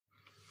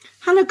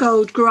Hannah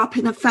Gold grew up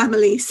in a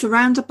family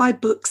surrounded by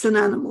books and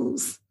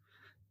animals.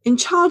 In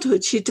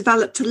childhood, she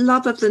developed a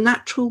love of the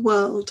natural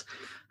world,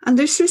 and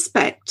this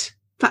respect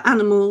for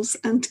animals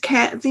and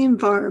care of the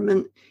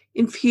environment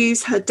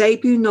infused her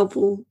debut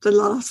novel, The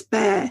Last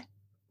Bear.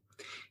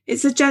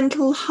 It's a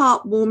gentle,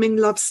 heartwarming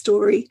love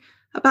story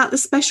about the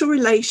special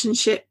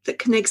relationship that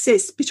can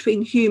exist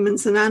between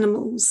humans and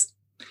animals,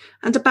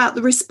 and about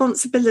the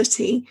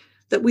responsibility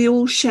that we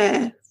all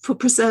share for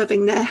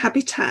preserving their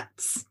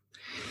habitats.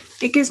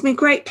 It gives me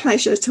great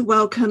pleasure to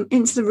welcome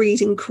into the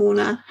Reading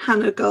Corner,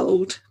 Hannah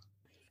Gold.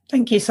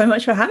 Thank you so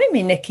much for having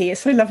me, Nikki. It's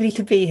so lovely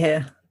to be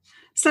here.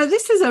 So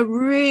this is a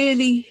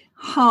really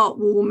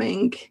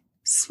heartwarming,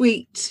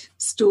 sweet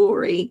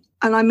story.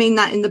 And I mean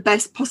that in the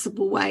best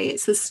possible way.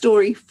 It's a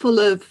story full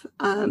of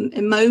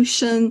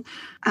emotion.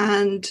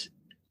 And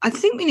I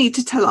think we need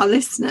to tell our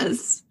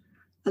listeners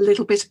a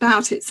little bit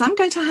about it. So I'm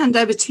going to hand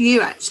over to you,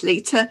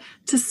 actually, to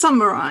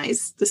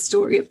summarise the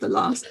story of The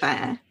Last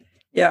Bear.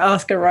 Yeah,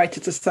 ask a writer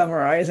to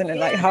summarise, and then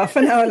like half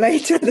an hour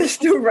later, they're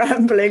still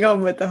rambling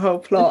on with the whole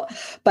plot.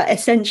 But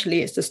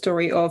essentially, it's the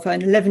story of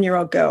an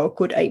 11-year-old girl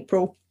called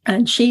April,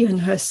 and she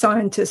and her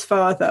scientist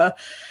father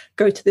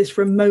go to this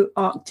remote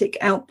Arctic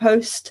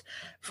outpost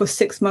for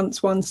 6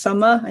 months one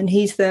summer, and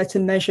he's there to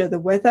measure the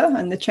weather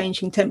and the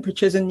changing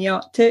temperatures in the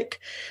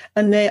Arctic.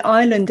 And the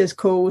island is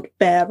called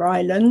Bear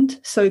Island,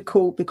 so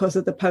called because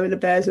of the polar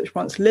bears which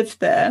once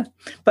lived there.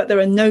 But there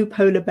are no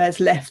polar bears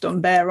left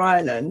on Bear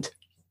Island,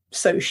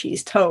 so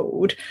she's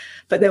told.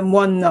 But then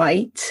one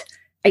night,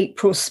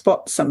 April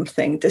spots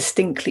something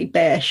distinctly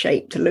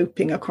bear-shaped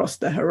looping across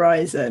the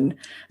horizon.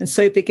 And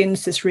so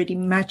begins this really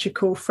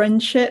magical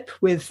friendship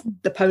with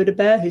the polar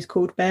bear, who's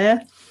called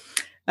Bear.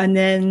 And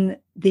then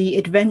the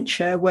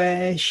adventure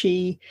where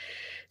she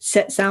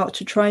sets out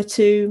to try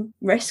to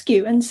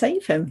rescue and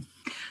save him.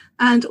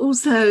 And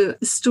also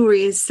the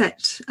story is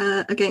set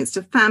against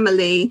a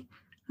family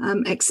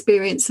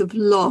experience of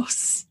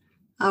loss,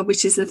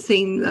 which is a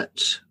theme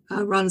that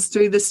runs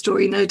through the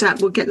story. No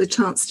doubt we'll get the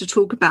chance to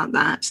talk about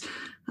that.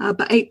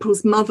 But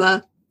April's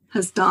mother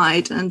has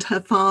died, and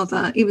her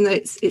father, even though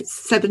it's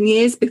 7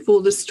 years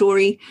before the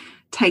story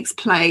takes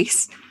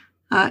place,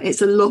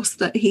 it's a loss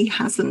that he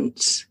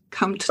hasn't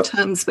come to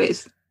terms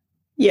with.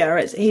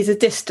 Yeah, he's a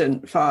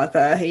distant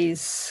father.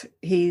 He's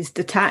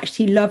detached.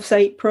 He loves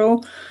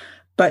April,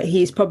 but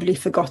he's probably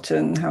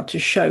forgotten how to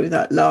show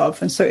that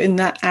love. And so in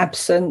that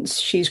absence,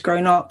 she's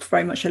grown up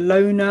very much a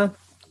loner,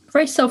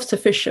 very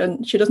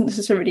self-sufficient. She doesn't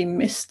necessarily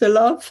miss the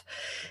love,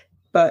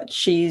 but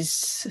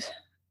she's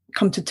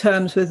come to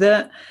terms with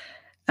it.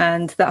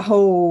 And that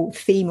whole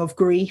theme of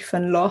grief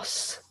and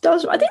loss I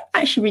didn't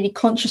actually really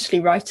consciously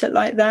write it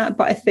like that,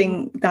 but I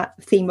think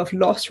that theme of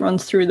loss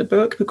runs through the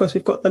book, because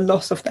we've got the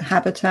loss of the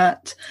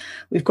habitat,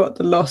 we've got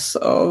the loss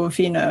of,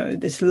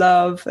 this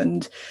love.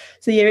 And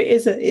so, yeah, it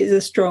is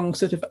a strong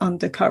sort of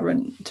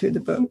undercurrent to the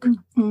book.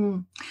 Mm-hmm.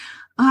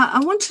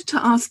 I wanted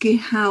to ask you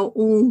how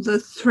all the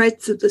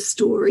threads of the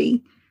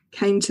story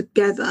came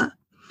together.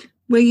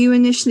 Were you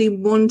initially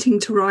wanting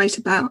to write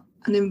about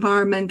an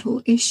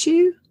environmental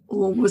issue,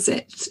 or was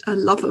it a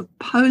love of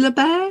polar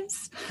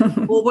bears,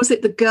 or was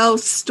it the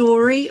girl's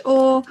story,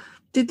 or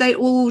did they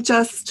all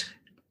just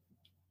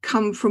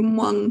come from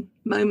one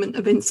moment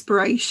of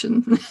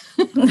inspiration?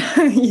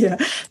 Yeah.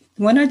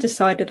 When I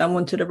decided I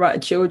wanted to write a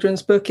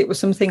children's book, it was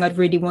something I'd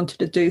really wanted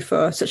to do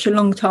for such a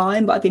long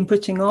time, but I'd been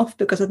putting off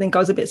because I think I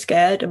was a bit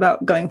scared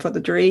about going for the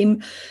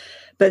dream.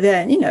 But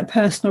then,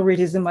 personal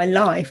readers in my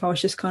life, I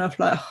was just kind of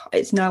like,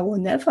 it's now or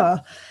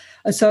never.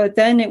 And so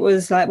then it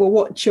was like, well,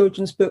 what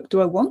children's book do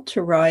I want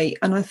to write?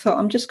 And I thought,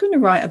 I'm just going to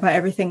write about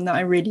everything that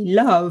I really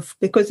love,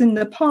 because in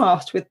the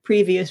past, with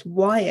previous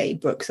YA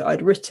books that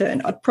I'd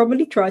written, I'd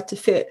probably tried to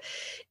fit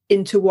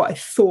into what I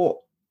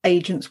thought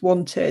agents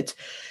wanted.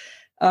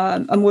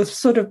 And was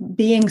sort of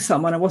being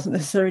someone I wasn't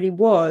necessarily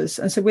was.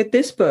 And so with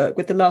this book,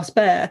 with The Last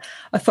Bear,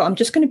 I thought, I'm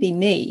just going to be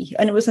me.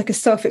 And it was like a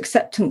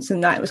self-acceptance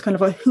in that. It was kind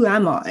of like, who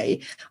am I?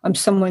 I'm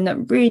someone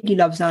that really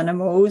loves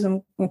animals.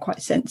 I'm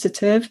quite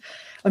sensitive.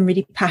 I'm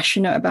really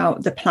passionate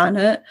about the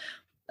planet.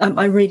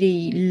 I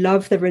really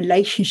love the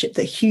relationship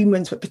that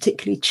humans, but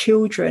particularly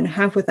children,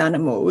 have with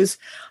animals.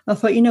 And I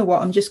thought, you know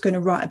what, I'm just going to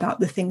write about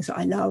the things that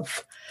I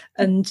love.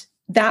 And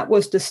that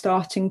was the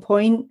starting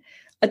point.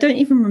 I don't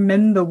even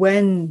remember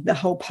when the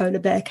whole polar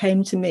bear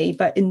came to me,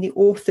 but in the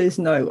author's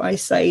note, I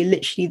say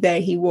literally there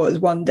he was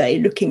one day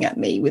looking at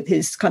me with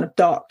his kind of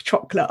dark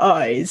chocolate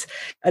eyes.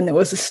 And there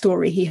was a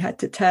story he had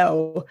to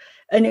tell.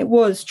 And it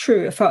was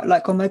true. I felt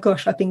like, oh my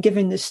gosh, I've been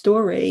given this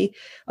story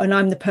and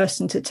I'm the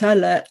person to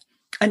tell it.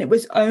 And it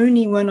was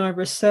only when I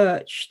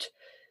researched,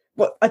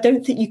 well, I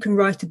don't think you can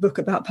write a book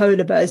about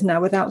polar bears now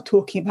without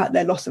talking about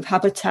their loss of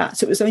habitat.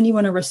 So it was only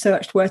when I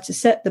researched where to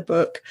set the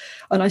book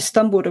and I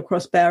stumbled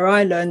across Bear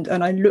Island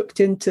and I looked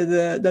into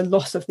the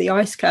loss of the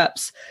ice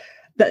caps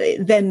that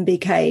it then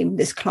became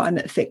this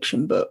climate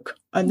fiction book.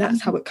 And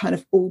that's how it kind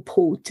of all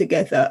pulled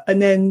together.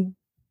 And then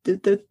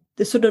the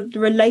sort of the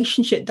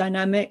relationship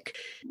dynamic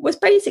was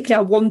basically,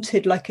 I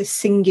wanted like a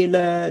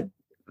singular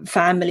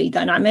family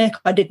dynamic.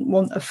 I didn't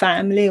want a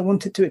family. I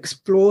wanted to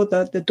explore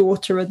the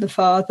daughter and the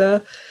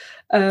father.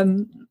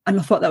 And I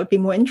thought that would be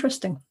more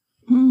interesting.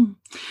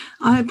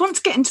 I want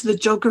to get into the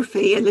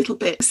geography a little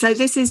bit. So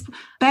this is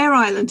Bear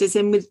Island is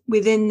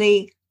within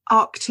the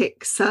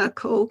Arctic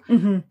Circle.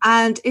 Mm-hmm.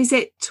 And is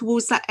it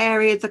towards that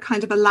area, the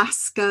kind of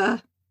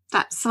Alaska,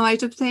 that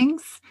side of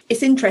things?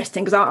 It's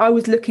interesting because I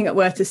was looking at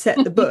where to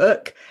set the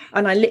book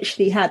and I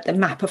literally had the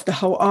map of the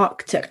whole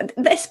Arctic. And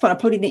this point, I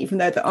probably didn't even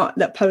know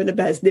that polar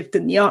bears lived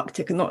in the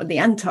Arctic and not in the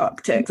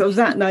Antarctic. So I was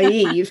that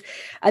naive.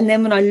 And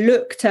then when I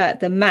looked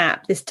at the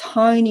map, this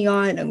tiny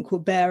island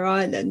called Bear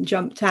Island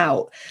jumped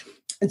out.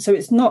 And so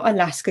it's not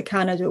Alaska,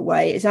 Canada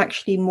way. It's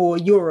actually more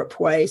Europe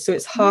way. So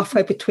it's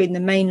halfway between the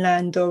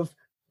mainland of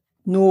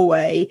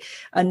Norway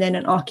and then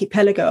an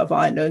archipelago of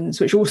islands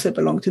which also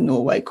belong to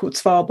Norway called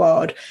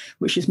Svalbard,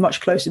 which is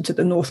much closer to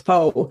the North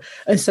Pole.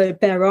 And so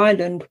Bear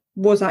Island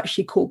was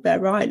actually called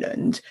Bear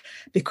Island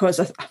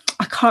because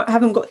I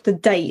haven't got the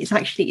date. It's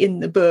actually in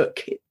the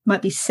book. It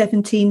might be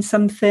 17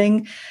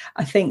 something.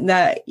 I think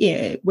that, you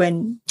know,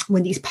 when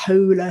these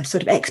polar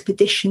sort of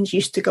expeditions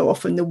used to go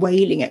off on the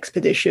whaling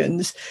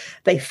expeditions,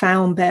 they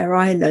found Bear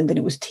Island and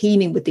it was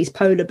teeming with these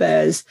polar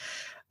bears.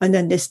 And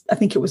then I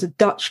think it was a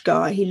Dutch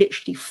guy, he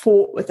literally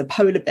fought with a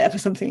polar bear for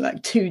something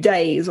like 2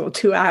 days or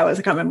 2 hours.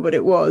 I can't remember what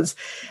it was.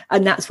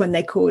 And that's when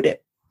they called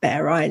it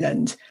Bear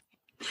Island.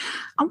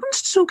 I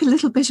wanted to talk a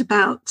little bit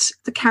about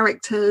the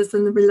characters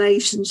and the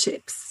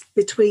relationships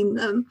between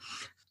them.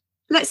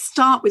 Let's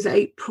start with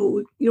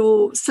April.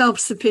 You're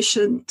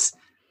self-sufficient,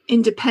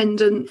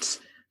 independent,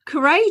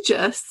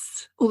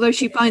 courageous, although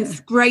she finds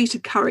greater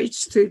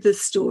courage through the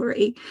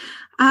story.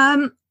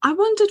 I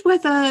wondered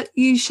whether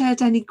you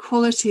shared any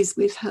qualities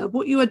with her,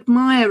 what you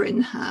admire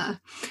in her,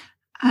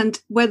 and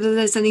whether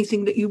there's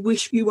anything that you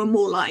wish you were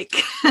more like.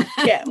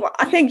 Yeah, well,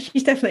 I think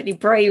she's definitely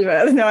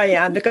braver than I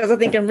am, because I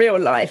think in real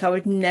life I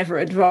would never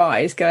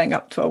advise going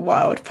up to a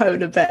wild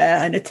polar bear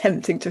and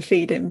attempting to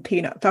feed him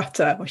peanut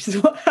butter, which is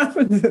what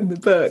happens in the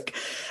book.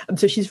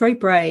 So she's very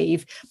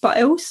brave. But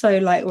I also,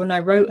 like, when I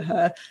wrote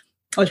her,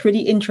 I was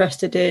really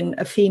interested in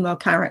a female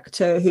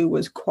character who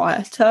was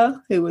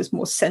quieter, who was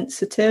more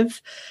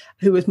sensitive,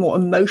 who was more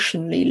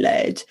emotionally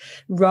led,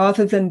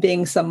 rather than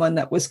being someone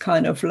that was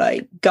kind of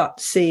like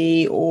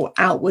gutsy or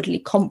outwardly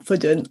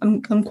confident.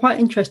 I'm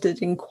quite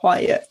interested in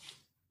quiet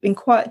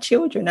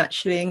children,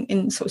 actually,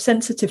 in sort of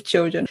sensitive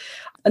children.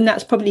 And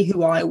that's probably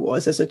who I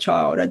was as a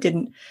child.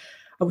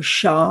 I was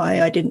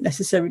shy. I didn't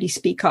necessarily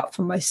speak up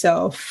for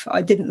myself.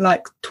 I didn't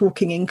like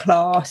talking in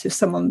class. If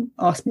someone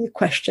asked me a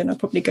question, I'd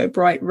probably go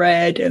bright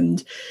red.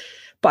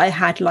 But I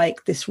had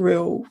like this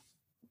real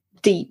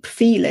deep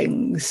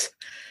feelings.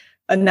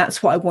 And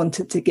that's what I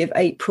wanted to give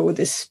April,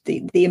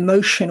 the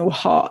emotional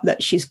heart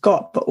that she's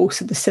got, but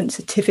also the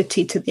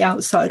sensitivity to the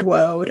outside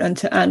world and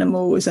to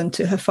animals and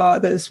to her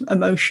father's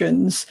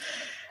emotions,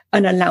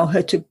 and allow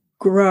her to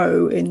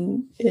grow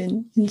in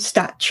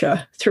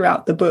stature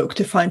throughout the book,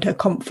 to find her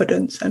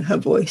confidence and her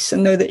voice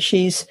and know that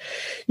she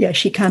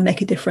can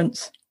make a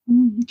difference.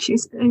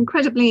 She's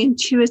incredibly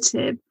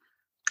intuitive,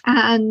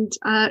 and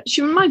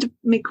she reminded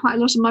me quite a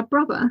lot of my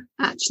brother,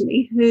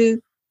 actually, who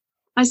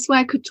I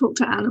swear could talk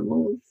to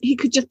animals. He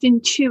could just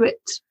intuit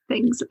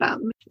things about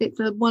them. It's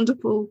a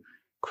wonderful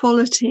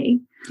quality.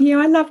 Yeah,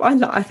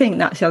 I think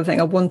that's the other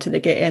thing I wanted to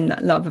get in,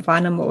 that love of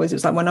animals. It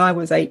was like when I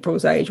was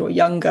April's age or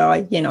younger,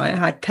 I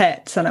had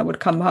pets and I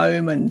would come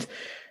home and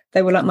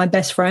they were like my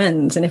best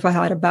friends. And if I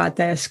had a bad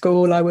day at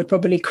school, I would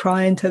probably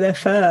cry into their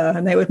fur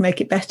and they would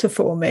make it better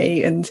for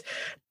me. And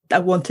I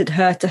wanted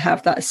her to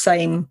have that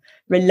same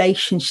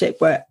relationship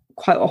where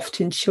quite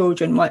often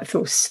children might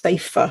feel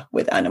safer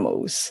with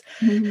animals,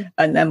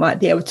 and they might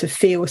be able to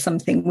feel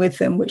something with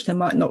them, which they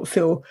might not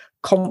feel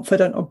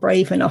confident or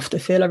brave enough to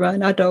feel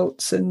around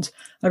adults. And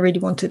I really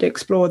wanted to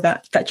explore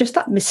that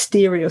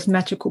mysterious,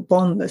 magical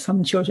bond that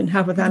some children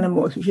have with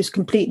animals, which is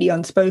completely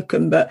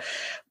unspoken, but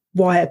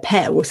why a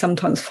pet will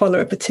sometimes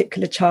follow a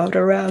particular child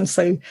around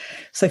so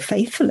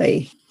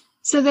faithfully.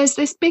 So there's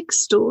this big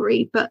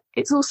story, but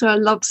it's also a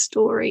love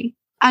story.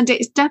 And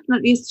it's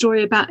definitely a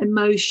story about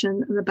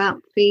emotion and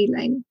about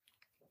feeling.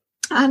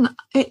 And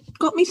it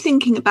got me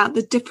thinking about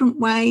the different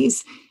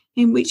ways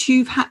in which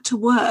you've had to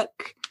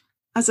work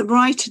as a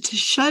writer to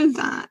show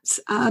that.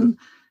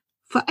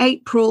 For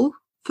April,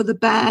 for the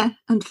bear,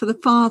 and for the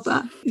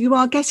father, you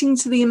are getting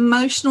to the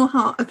emotional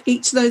heart of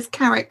each of those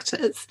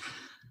characters.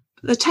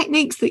 The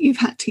techniques that you've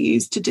had to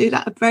use to do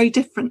that are very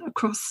different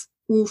across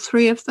all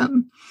three of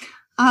them.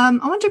 I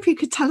wonder if you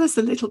could tell us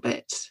a little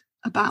bit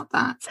about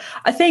that.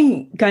 I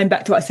think, going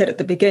back to what I said at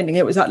the beginning,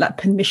 it was like that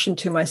permission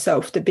to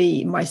myself to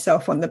be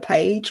myself on the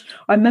page.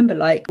 I remember,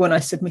 like, when I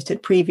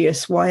submitted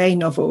previous YA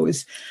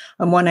novels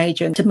and one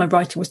agent said my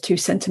writing was too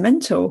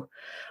sentimental.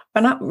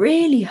 And that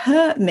really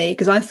hurt me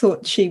because I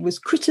thought she was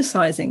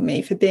criticizing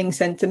me for being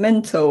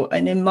sentimental.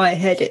 And in my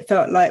head, it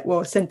felt like,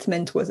 well,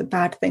 sentimental was a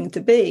bad thing to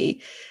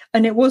be.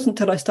 And it wasn't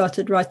until I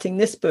started writing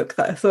this book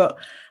that I thought,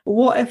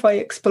 what if I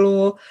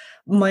explore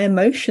my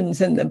emotions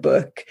in the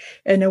book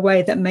in a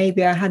way that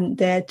maybe I hadn't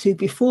dared to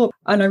before?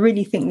 And I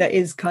really think that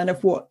is kind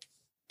of what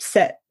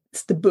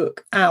sets the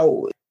book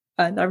out.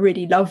 And I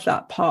really love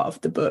that part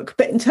of the book.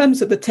 But in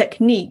terms of the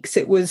techniques,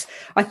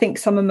 I think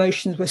some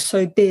emotions were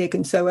so big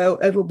and so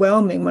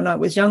overwhelming when I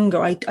was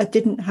younger. I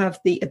didn't have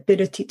the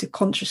ability to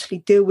consciously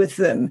deal with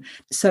them.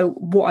 So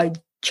what I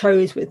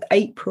chose with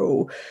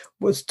April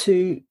was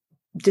to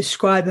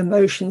describe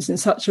emotions in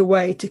such a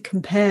way to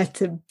compare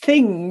to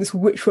things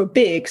which were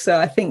big. So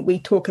I think we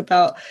talk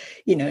about,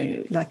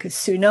 like a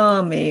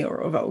tsunami or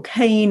a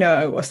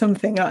volcano or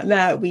something like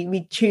that.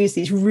 We choose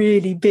these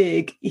really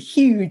big,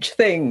 huge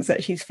things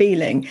that she's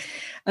feeling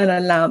and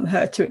allow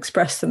her to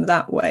express them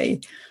that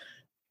way.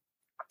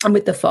 And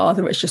with the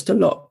father, it's just a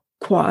lot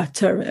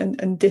quieter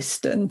and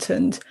distant.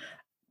 And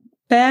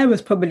Bear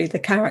was probably the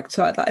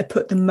character that I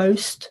put the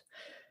most,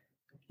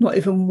 not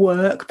even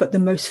work, but the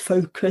most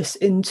focus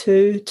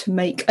into to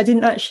make. I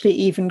didn't actually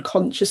even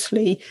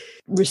consciously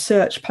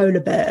research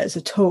polar bears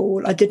at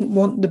all. I didn't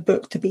want the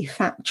book to be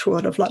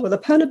factual of like, well, the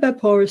polar bear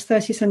paw is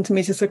 30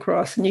 centimetres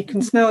across and you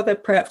can smell their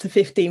prey up to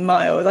 15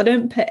 miles. I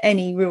don't put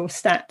any real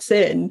stats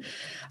in.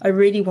 I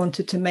really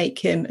wanted to make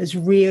him as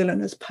real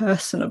and as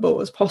personable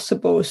as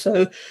possible.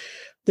 So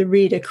the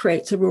reader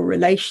creates a real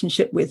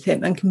relationship with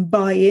him and can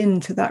buy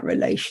into that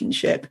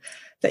relationship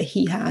that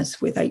he has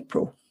with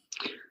April.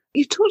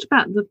 You talked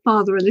about the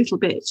father a little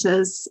bit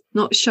as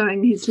not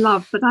showing his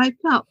love, but I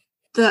felt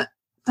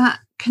that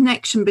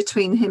connection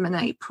between him and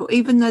April,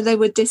 even though they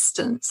were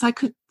distant, I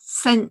could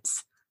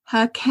sense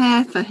her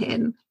care for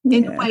him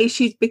in a way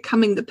she's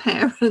becoming the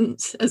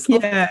parent as well.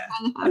 Yeah,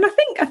 and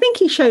I think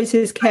he shows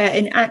his care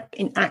in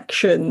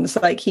actions.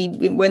 Like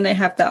when they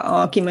have that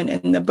argument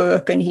in the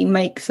book, and he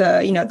makes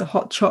her, the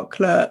hot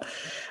chocolate.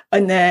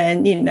 And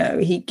then,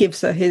 he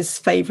gives her his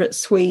favourite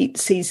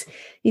sweets. He's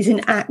an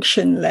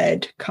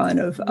action-led kind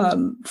of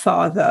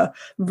father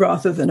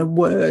rather than a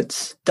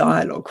words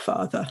dialogue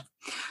father.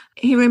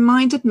 He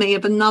reminded me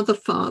of another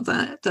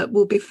father that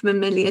will be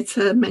familiar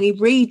to many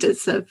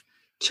readers of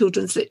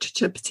children's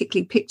literature,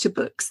 particularly picture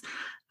books.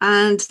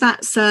 And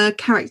that's a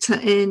character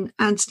in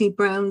Anthony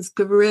Brown's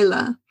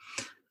Gorilla,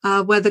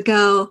 where the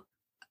girl,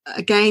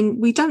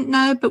 again, we don't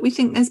know, but we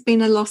think there's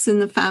been a loss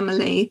in the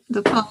family.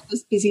 The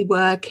father's busy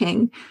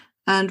working,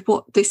 and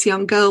what this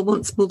young girl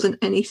wants more than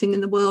anything in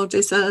the world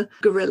is a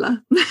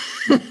gorilla.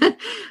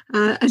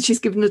 And she's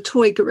given a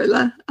toy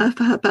gorilla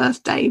for her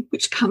birthday,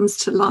 which comes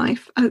to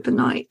life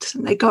overnight.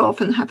 And they go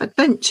off and have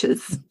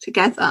adventures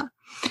together.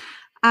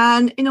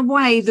 And in a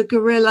way, the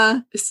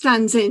gorilla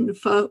stands in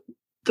for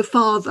the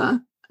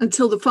father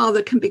until the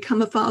father can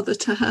become a father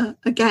to her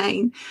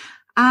again.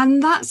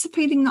 And that's the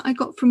feeling that I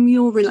got from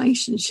your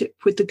relationship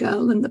with the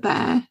girl and the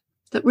bear,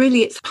 that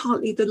really it's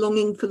partly the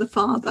longing for the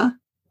father.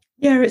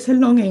 Yeah, it's a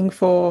longing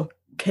for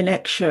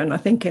connection. I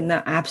think in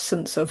that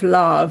absence of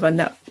love and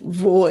that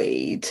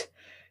void,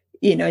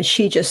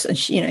 she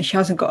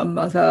hasn't got a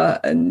mother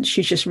and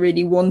she's just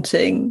really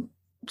wanting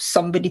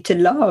somebody to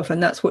love,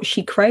 and that's what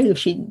she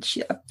craves. She's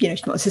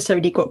not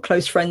necessarily got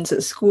close friends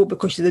at school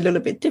because she's a little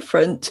bit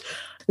different.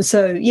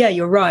 So, yeah,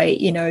 you're right.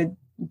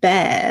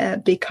 Bear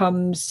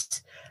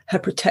becomes her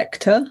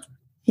protector.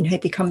 He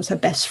becomes her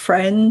best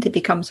friend. He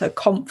becomes her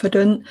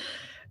confidant.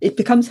 It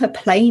becomes her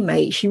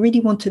playmate. She really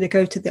wanted to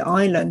go to the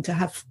island to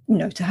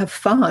have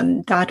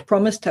fun. Dad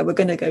promised her, we're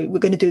going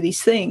to do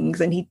these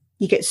things. And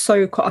he gets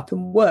so caught up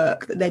in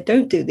work that they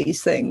don't do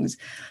these things.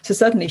 So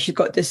suddenly she's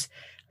got this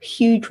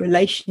huge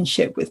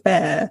relationship with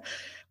Bear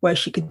where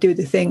she could do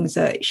the things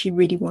that she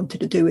really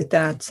wanted to do with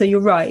Dad. So you're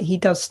right. He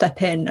does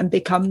step in and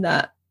become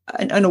that.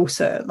 And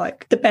also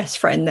like the best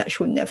friend that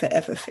she'll never,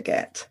 ever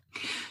forget.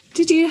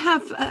 Did you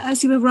have,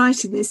 as you were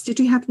writing this, did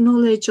you have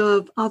knowledge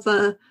of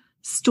other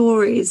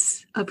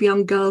stories of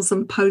young girls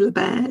and polar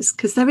bears?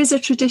 Because there is a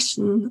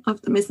tradition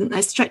of them, isn't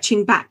there,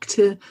 stretching back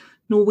to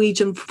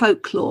Norwegian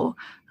folklore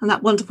and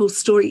that wonderful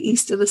story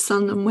East of the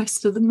Sun and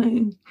West of the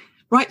Moon,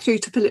 right through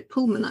to Philip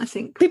Pullman, I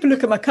think. People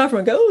look at my cover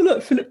and go, oh,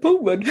 look, Philip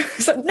Pullman.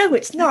 It's like, no,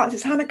 it's not.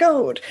 It's Hannah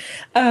Gold.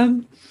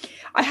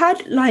 I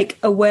had like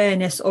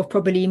awareness of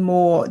probably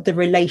more the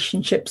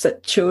relationships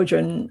that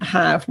children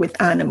have with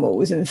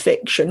animals in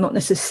fiction, not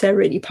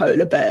necessarily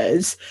polar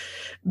bears.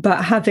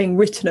 But having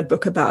written a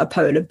book about a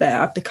polar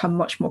bear, I've become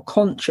much more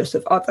conscious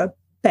of other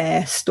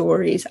bear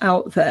stories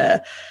out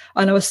there.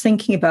 And I was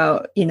thinking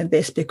about,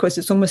 this because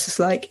it's almost just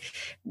like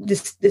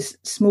this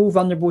small,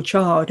 vulnerable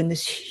child and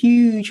this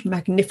huge,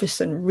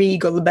 magnificent,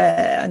 regal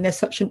bear. And they're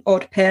such an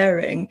odd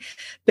pairing.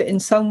 But in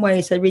some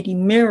ways, they really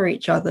mirror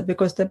each other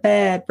because the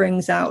bear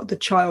brings out the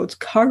child's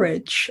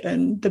courage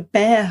and the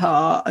bear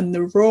heart and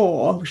the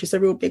roar, which is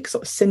a real big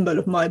sort of symbol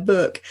of my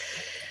book.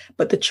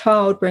 But the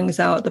child brings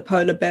out the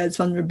polar bear's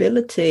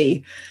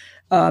vulnerability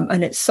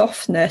and its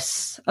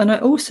softness. And I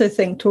also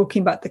think,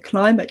 talking about the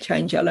climate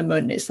change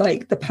element, it's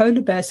like the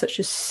polar bear is such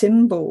a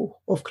symbol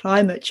of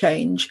climate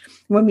change.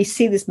 When we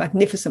see this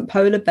magnificent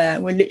polar bear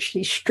and we're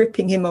literally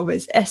stripping him of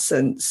his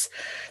essence,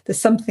 there's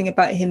something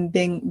about him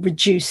being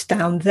reduced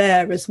down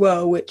there as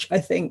well, which I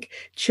think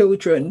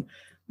children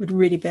would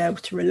really be able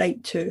to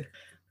relate to.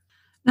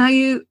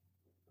 Now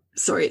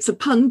sorry, it's a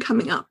pun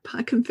coming up.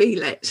 I can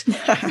feel it.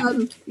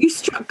 You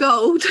struck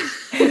gold.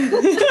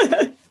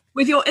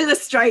 with your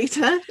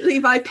illustrator,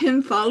 Levi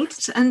Pinfold.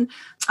 And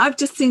I've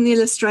just seen the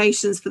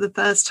illustrations for the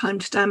first time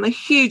today. I'm a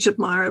huge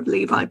admirer of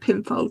Levi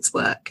Pinfold's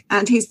work,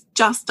 and he's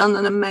just done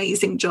an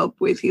amazing job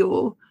with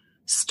your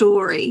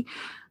story.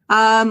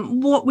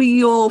 What were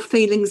your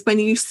feelings when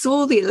you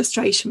saw the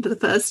illustration for the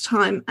first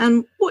time,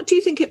 and what do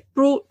you think it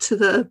brought to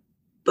the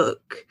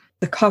book?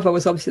 The cover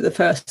was obviously the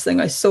first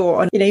thing I saw.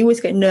 And, you always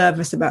get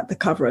nervous about the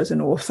cover as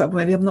an author.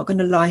 Maybe I'm not going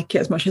to like it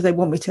as much as they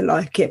want me to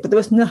like it. But there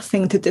was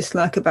nothing to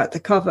dislike about the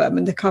cover. I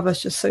mean, the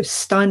cover's just so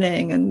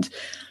stunning. And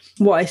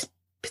what I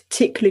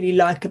particularly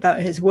like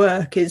about his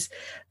work is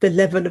the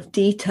level of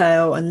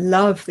detail and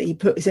love that he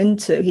puts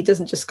into. He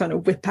doesn't just kind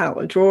of whip out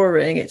a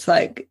drawing. It's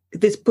like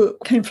this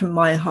book came from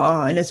my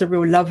heart and it's a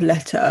real love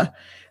letter.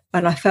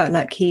 And I felt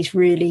like he's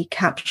really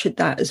captured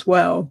that as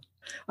well.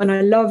 And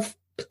I love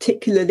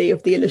particularly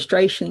of the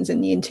illustrations in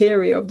the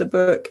interior of the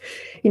book.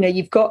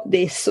 You've got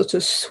this sort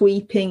of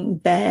sweeping,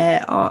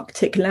 bare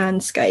Arctic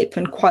landscape,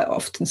 and quite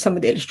often some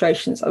of the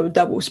illustrations are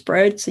double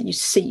spread, so you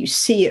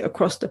see it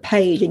across the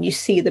page and you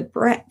see the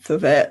breadth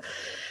of it.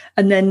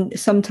 And then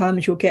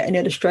sometimes you'll get an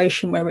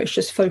illustration where it's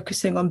just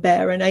focusing on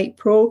Bear and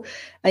April,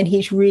 and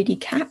he's really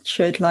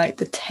captured like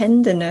the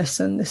tenderness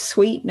and the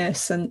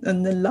sweetness and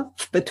the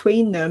love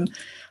between them.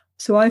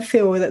 So I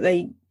feel that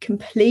they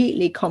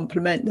completely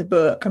complement the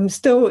book. I'm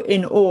still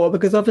in awe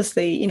because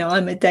obviously,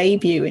 I'm a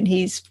debut and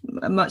he's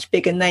a much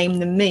bigger name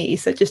than me.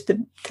 So just to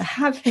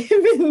have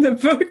him in the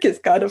book is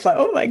kind of like,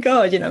 oh my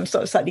God, I'm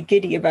sort of slightly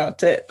giddy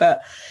about it.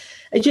 But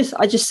I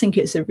just think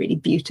it's a really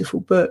beautiful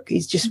book.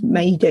 He's just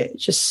made it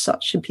just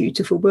such a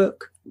beautiful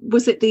book.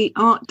 Was it the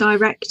art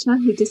director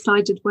who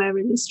decided where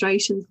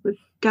illustrations were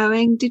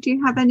going? Did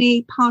you have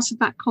any part of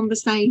that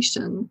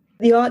conversation?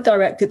 The art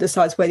director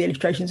decides where the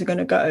illustrations are going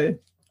to go.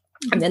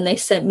 And then they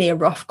sent me a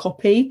rough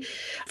copy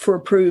for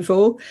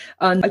approval.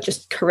 And I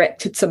just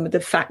corrected some of the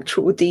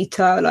factual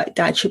detail, like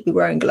Dad should be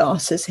wearing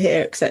glasses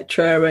here,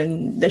 etc.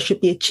 And there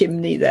should be a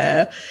chimney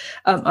there.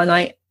 And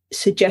I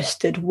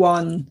suggested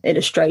one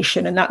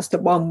illustration, and that's the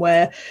one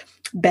where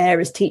Bear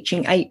is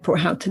teaching April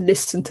how to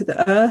listen to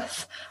the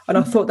earth. And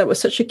I thought that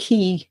was such a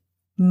key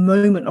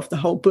moment of the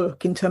whole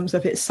book in terms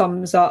of it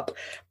sums up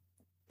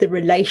the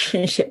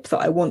relationship that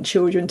I want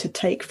children to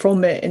take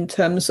from it in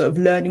terms of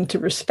learning to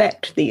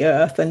respect the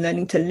earth and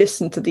learning to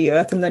listen to the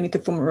earth and learning to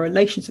form a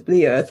relationship with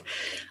the earth.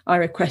 I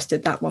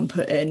requested that one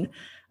put in,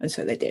 and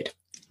so they did.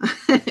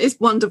 It's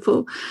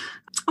wonderful.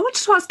 I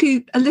wanted to ask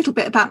you a little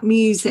bit about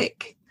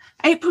music.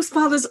 April's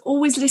father's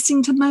always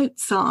listening to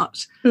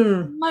Mozart.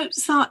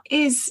 Mozart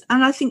is,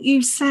 and I think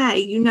you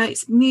say,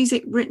 it's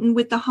music written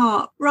with the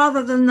heart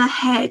rather than the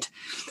head.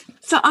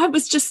 So I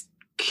was just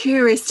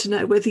curious to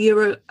know whether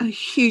you're a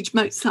huge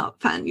Mozart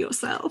fan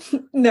yourself.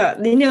 No,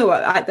 you know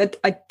what?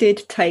 I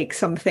did take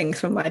some things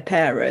from my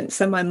parents.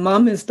 So my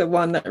mum is the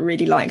one that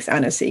really likes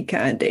Anna C.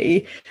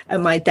 Candy,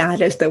 and my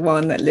dad is the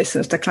one that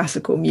listens to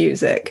classical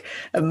music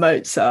and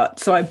Mozart.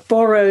 So I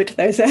borrowed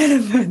those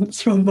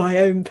elements from my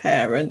own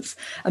parents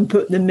and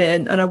put them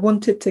in. And I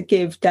wanted to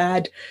give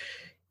Dad,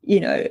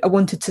 I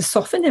wanted to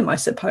soften him, I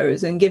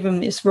suppose, and give him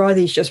this, rather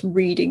he's just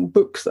reading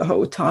books the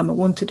whole time. I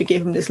wanted to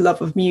give him this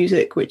love of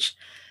music, which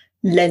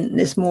lent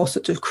this more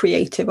sort of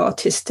creative,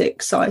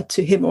 artistic side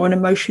to him, or an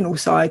emotional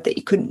side that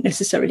he couldn't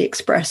necessarily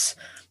express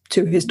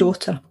to his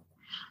daughter.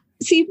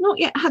 So you've not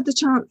yet had the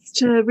chance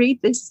to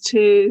read this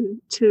to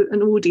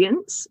an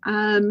audience.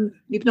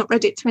 You've not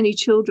read it to any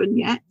children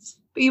yet,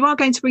 but you are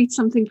going to read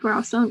something for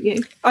us, aren't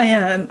you? I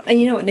am.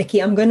 And you know what,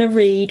 Nikki, I'm going to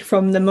read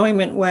from the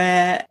moment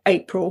where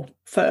April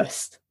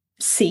first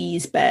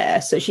sees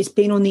Bear. So she's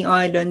been on the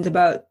island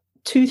about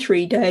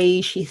 2-3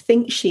 days. She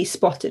thinks she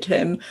spotted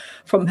him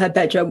from her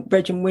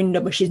bedroom window,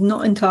 but she's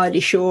not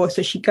entirely sure.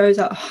 So she goes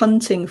out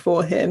hunting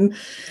for him.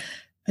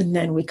 And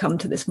then we come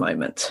to this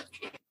moment.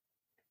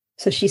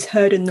 So she's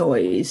heard a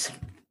noise.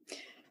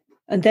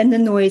 And then the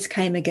noise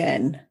came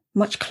again,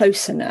 much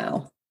closer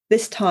now.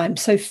 This time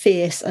so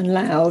fierce and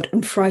loud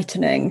and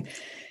frightening,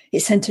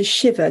 it sent a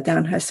shiver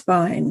down her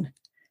spine.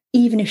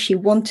 Even if she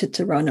wanted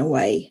to run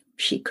away,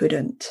 she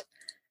couldn't.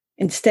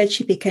 Instead,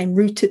 she became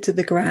rooted to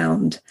the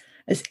ground,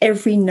 as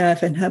every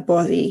nerve in her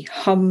body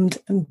hummed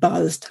and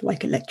buzzed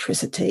like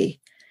electricity.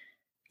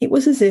 It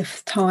was as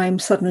if time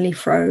suddenly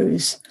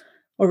froze,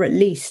 or at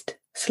least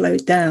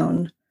slowed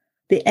down.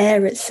 The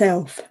air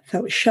itself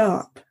felt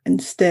sharp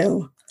and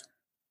still.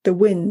 The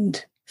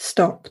wind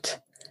stopped.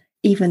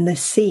 Even the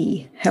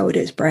sea held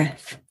its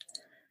breath.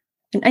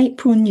 And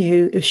April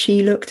knew if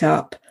she looked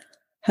up,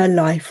 her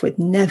life would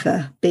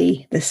never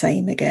be the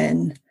same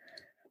again.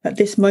 That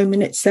this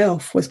moment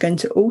itself was going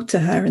to alter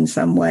her in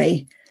some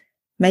way,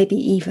 maybe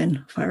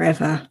even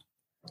forever.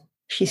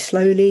 She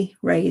slowly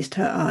raised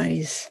her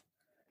eyes.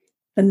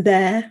 And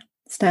there,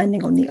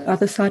 standing on the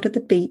other side of the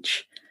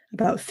beach,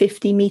 about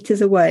 50 meters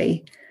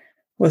away,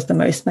 was the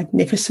most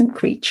magnificent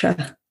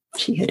creature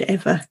she had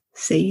ever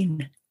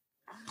seen.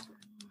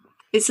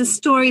 It's a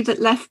story that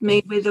left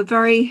me with a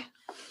very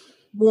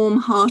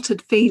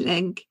warm-hearted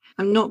feeling.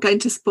 I'm not going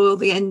to spoil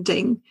the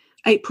ending.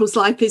 April's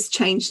life is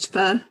changed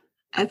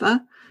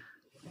forever.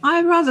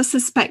 I rather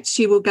suspect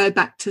she will go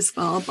back to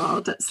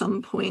Svalbard at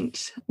some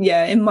point.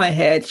 Yeah, in my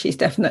head, she's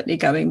definitely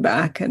going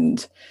back,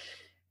 and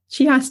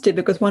she has to,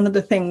 because one of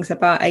the things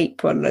about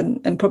April,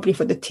 and probably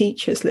for the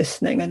teachers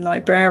listening and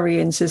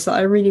librarians, is that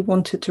I really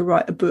wanted to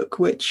write a book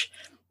which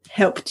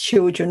helped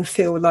children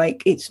feel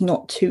like it's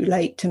not too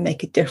late to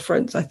make a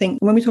difference. I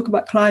think when we talk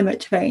about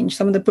climate change,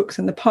 some of the books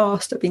in the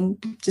past have been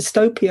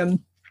dystopian,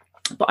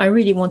 but I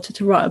really wanted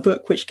to write a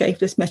book which gave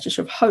this message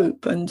of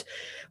hope and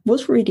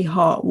was really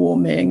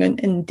heartwarming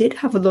and did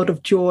have a lot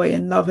of joy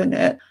and love in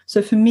it.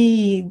 So for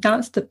me,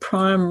 that's the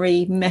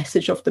primary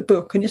message of the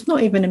book. And it's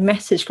not even a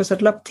message, because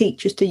I'd love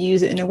teachers to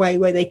use it in a way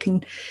where they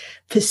can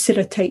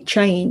facilitate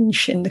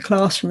change in the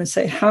classroom and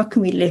say, how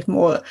can we live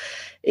more,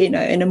 in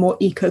a more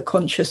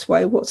eco-conscious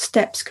way? What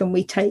steps can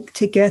we take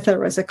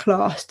together as a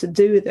class to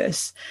do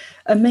this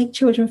and make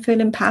children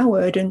feel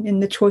empowered in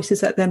the choices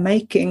that they're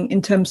making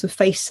in terms of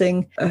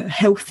facing a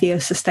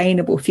healthier,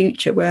 sustainable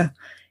future where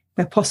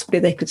possibly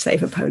they could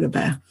save a polar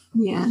bear.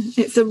 Yeah,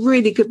 it's a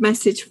really good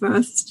message for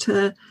us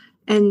to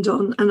end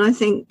on. And I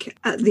think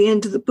at the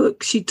end of the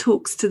book, she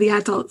talks to the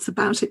adults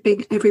about it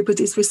being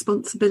everybody's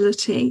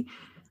responsibility.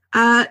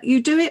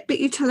 You do it, but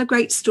you tell a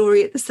great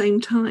story at the same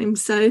time.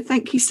 So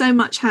thank you so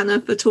much, Hannah,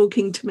 for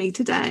talking to me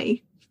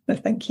today. No,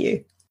 thank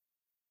you.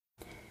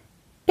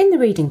 In the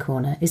Reading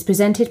Corner is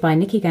presented by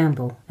Nikki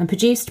Gamble and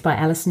produced by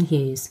Alison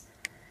Hughes.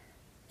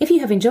 If you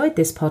have enjoyed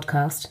this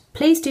podcast,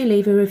 please do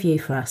leave a review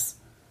for us.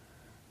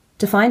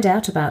 To find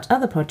out about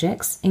other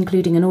projects,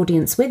 including an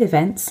audience with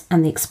events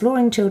and the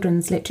Exploring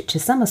Children's Literature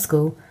Summer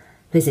School,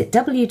 visit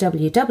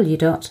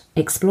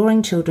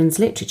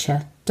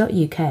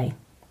www.exploringchildrensliterature.uk.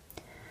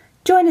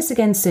 Join us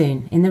again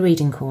soon in the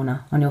Reading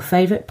Corner on your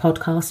favourite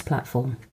podcast platform.